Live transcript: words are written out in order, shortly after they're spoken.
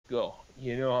go.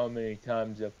 You know how many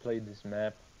times I've played this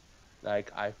map?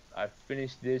 Like I've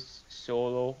finished this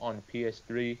solo on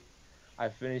PS3. I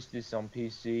finished this on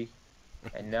PC,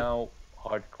 and now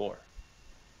hardcore.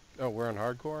 Oh, we're on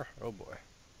hardcore? Oh boy.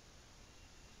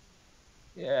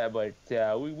 Yeah, but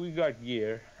we got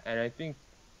gear, and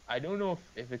I don't know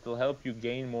if it'll help you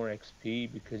gain more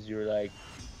XP because you're like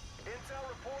Intel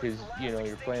reports because the you last know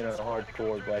you're playing extinction on squad to go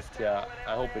hardcore, through but this town went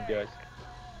I hope it MIA. does.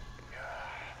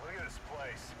 Look at this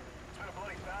place. It's been a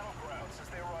bloody battleground since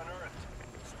they were unearthed.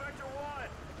 Spectre 1,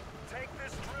 take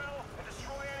this drill and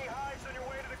destroy any hives on your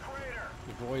way to the crater.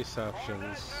 Voice On that options.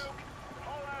 nuke,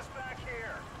 haul ass back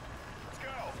here. Let's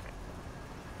go.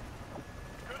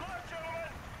 Good luck, gentlemen.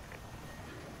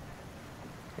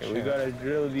 Yeah, we Chat. gotta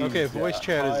drill these Okay, voice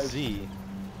chat is hives. Z.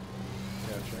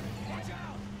 Gotcha.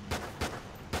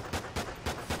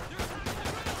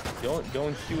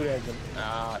 Don't shoot at them.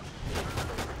 Ah,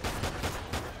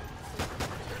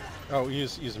 Oh,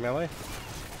 use melee?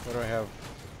 What do I have?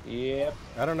 yep.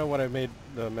 I don't know what I made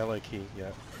the melee key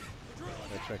yet.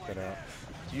 I'll check that out.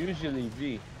 It's usually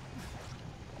V.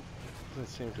 Doesn't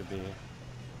seem to be.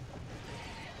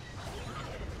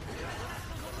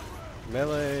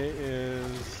 Melee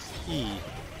is E.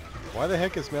 Why the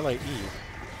heck is melee E?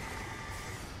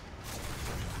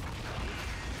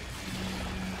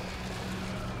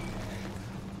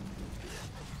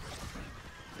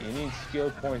 You need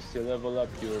skill points to level up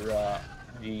your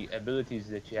the abilities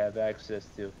that you have access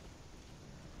to.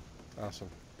 Awesome.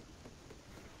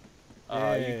 You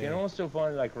can Yay. also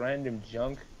find like random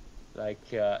junk, like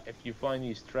if you find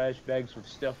these trash bags with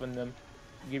stuff in them,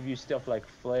 give you stuff like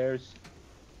flares.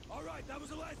 Alright, that was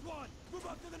the last one! Move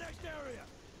up to the next area!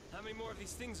 How many more of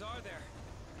these things are there?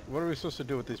 What are we supposed to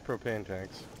do with these propane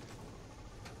tanks?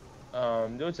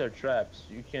 Those are traps.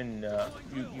 You can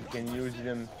you can use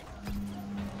them.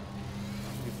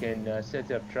 You can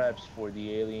set up traps for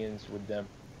the aliens with them.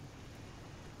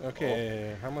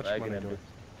 Okay, how much Lagging money a do I... bit.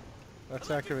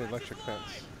 Let's activate electric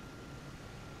fence.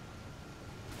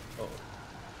 Oh,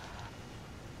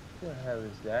 what the hell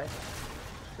is that?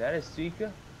 Is that a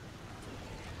Seeker?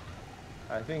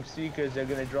 I think Seekers are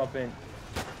gonna drop in.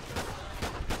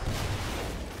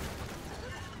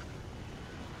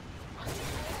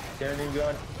 Turning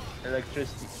on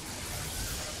electricity.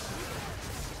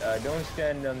 Don't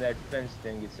stand on that fence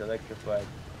thing, it's electrified.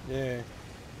 Yay.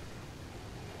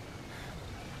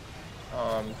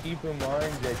 Keep in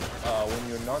mind that when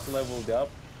you're not leveled up,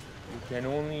 you can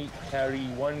only carry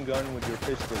one gun with your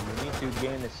pistol. You need to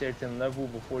gain a certain level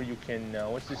before you can,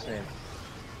 what's this name?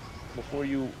 Before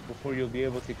you'll be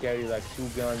able to carry like 2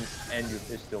 guns and your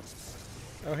pistol.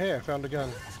 Oh hey, I found a gun.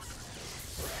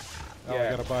 Oh, Yeah, I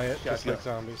gotta buy it, just shotgun. like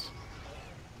zombies.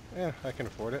 Yeah, I can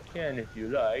afford it. Can if you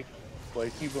like, but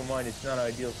keep in mind it's not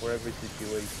ideal for every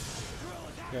situation.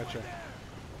 Gotcha.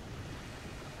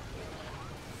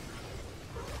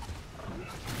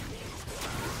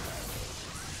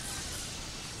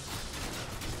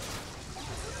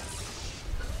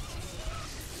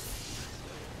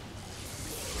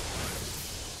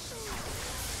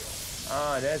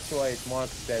 Ah, that's why it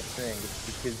marks that thing.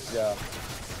 It's because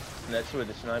that's where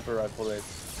the sniper rifle is.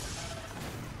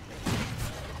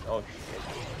 Oh shit.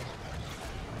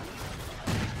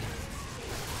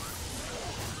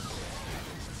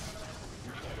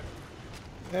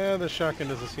 Yeah, the shotgun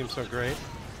doesn't seem so great,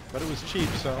 but it was cheap,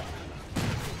 so...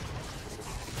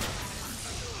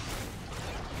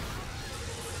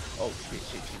 Oh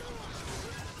shit.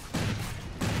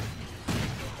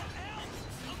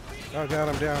 Oh god,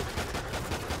 I'm down.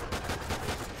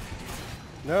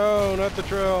 No, not the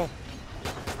drill.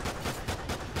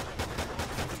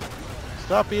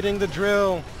 Stop eating the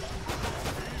drill.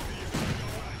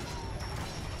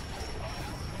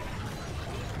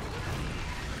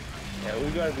 Yeah, we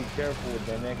gotta be careful with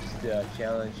the next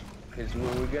challenge, because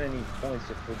we're gonna need points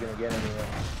if we're gonna get anywhere.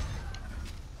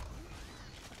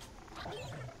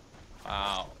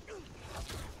 Wow.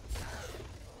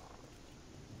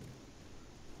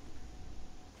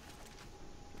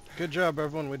 Good job,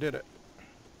 everyone. We did it.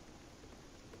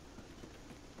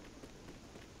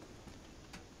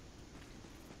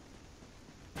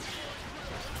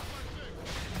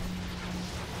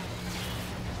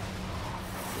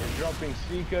 They're dropping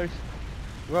Seekers.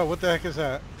 Well, what the heck is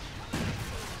that?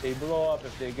 They blow up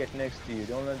if they get next to you.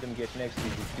 Don't let them get next to you.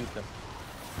 Just shoot them.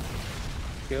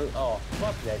 Kill. Oh,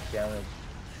 fuck that challenge.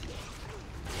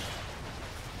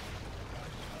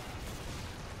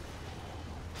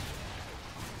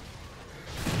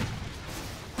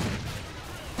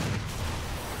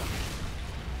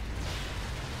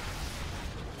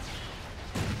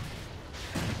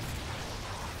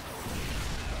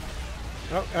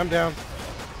 Oh, I'm down.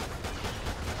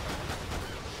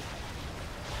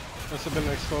 Must have been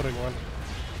an exploding one.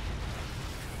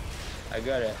 I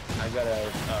gotta make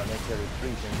a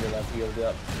retreat until I've healed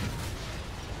up.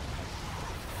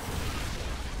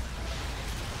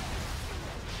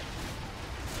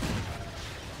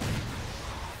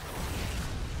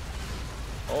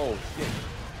 Oh shit.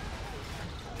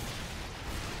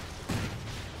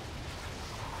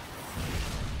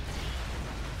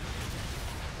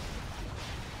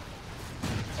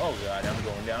 Oh god, I'm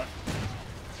going down.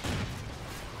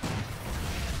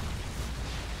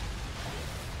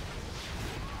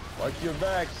 Watch your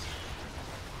backs.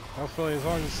 Hopefully, as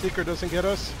long as the Seeker doesn't get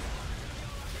us.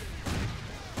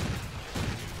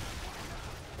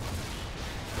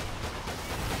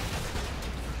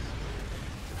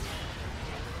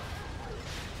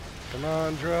 Come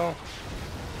on, drill.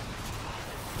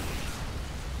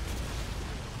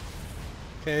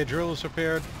 Okay, drill is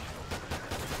repaired.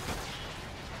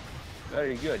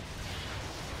 Very good.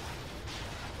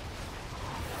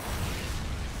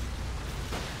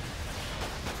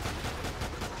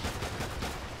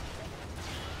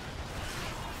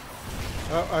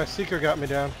 Oh, our Seeker got me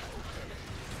down.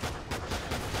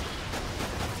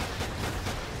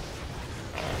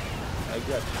 I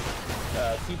got.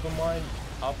 Keep in mind,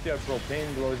 after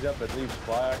propane blows up, it leaves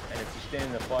fire, and if you stay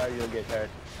in the fire, you'll get hurt.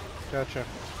 Gotcha.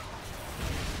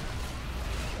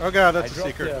 Oh god, that's a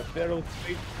Seeker. The feral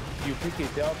trait. You pick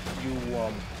it up, you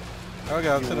Oh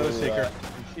god, it's another Seeker.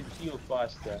 You should heal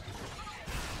faster.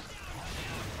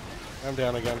 I'm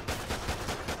down again.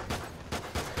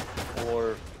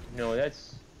 Or no,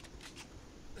 that's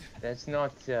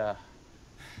not.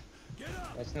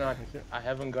 That's not. I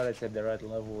haven't got it at the right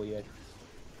level yet.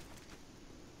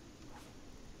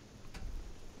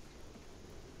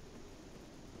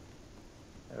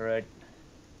 All right.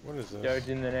 What is this? Start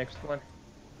in the next one.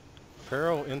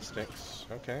 Feral instincts.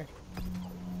 Okay.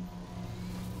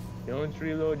 Don't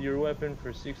reload your weapon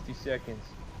for 60 seconds.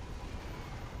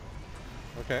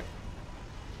 Okay.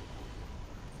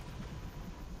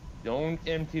 Don't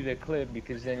empty the clip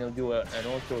because then you'll do an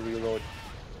auto reload.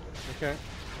 Okay.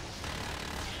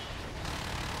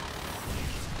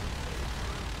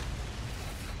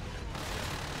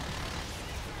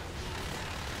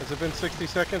 Has it been 60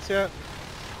 seconds yet?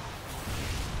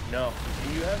 No.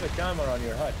 You have a timer on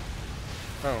your HUD.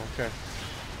 Oh, okay.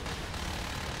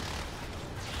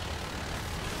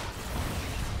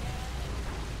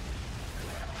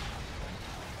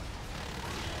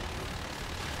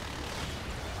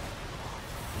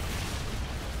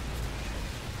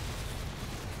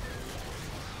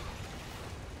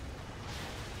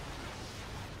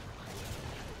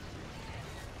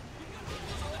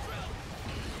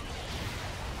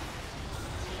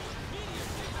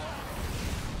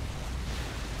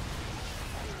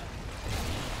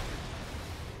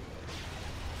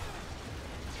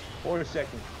 Four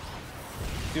seconds.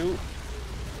 2,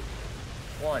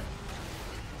 1.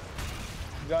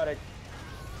 Got it.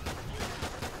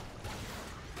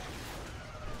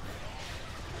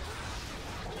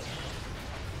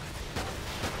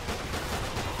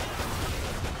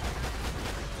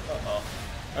 Uh-oh.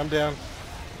 I'm down.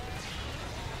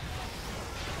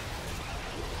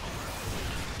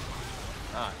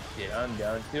 Ah, shit, I'm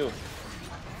down too.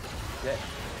 That,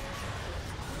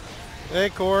 Hey,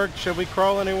 Corg, should we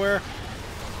crawl anywhere?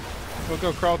 We'll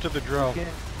go crawl to the drill.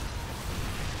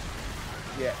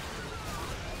 yeah.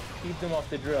 Keep them off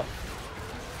the drill.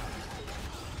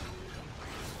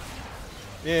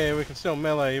 Yeah, we can still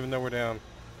melee even though we're down.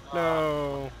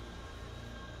 No.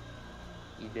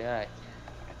 He died.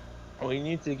 We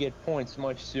need to get points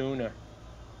much sooner.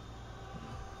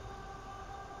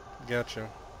 Gotcha.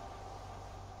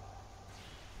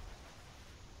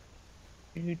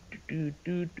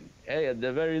 Hey, at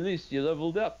the very least, you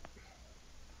leveled up.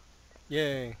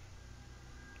 Yay.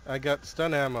 I got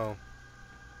stun ammo.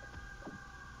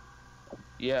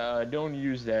 Yeah, don't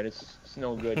use that. It's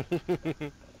no good.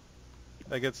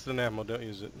 I get stun ammo, don't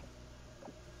use it.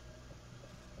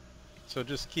 So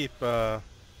just keep the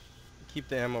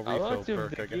ammo I refill like to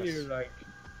perk, I guess. hear, like,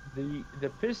 the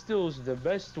pistols, the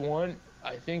best one,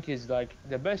 I think, is like,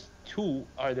 the best two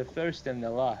are the first and the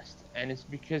last. And it's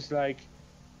because, like,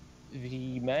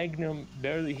 the Magnum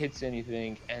barely hits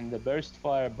anything, and the burst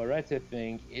fire Beretta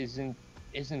thing isn't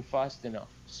fast enough.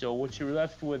 So what you're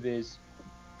left with is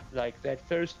like that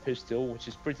first pistol, which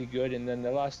is pretty good, and then the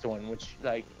last one, which,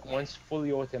 like, once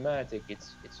fully automatic,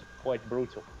 it's quite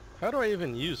brutal. How do I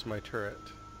even use my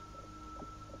turret?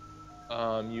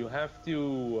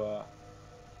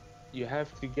 You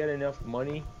have to get enough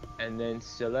money and then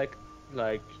select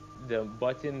like the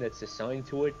button that's assigned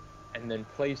to it, and then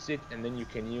place it, and then you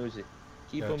can use it.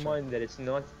 Keep in Gotcha. mind that it's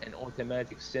not an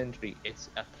automatic sentry, it's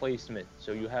a placement,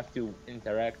 so you have to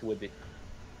interact with it.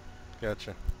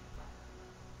 Gotcha.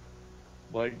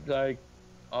 But like,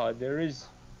 there is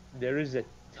a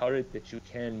turret that you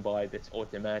can buy that's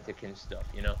automatic and stuff,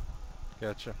 you know?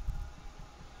 Gotcha.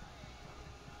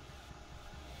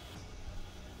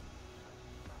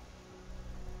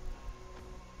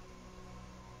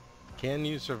 Can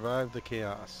you survive the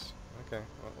chaos? Okay,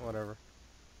 whatever.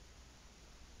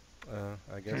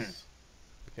 I guess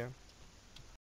we can.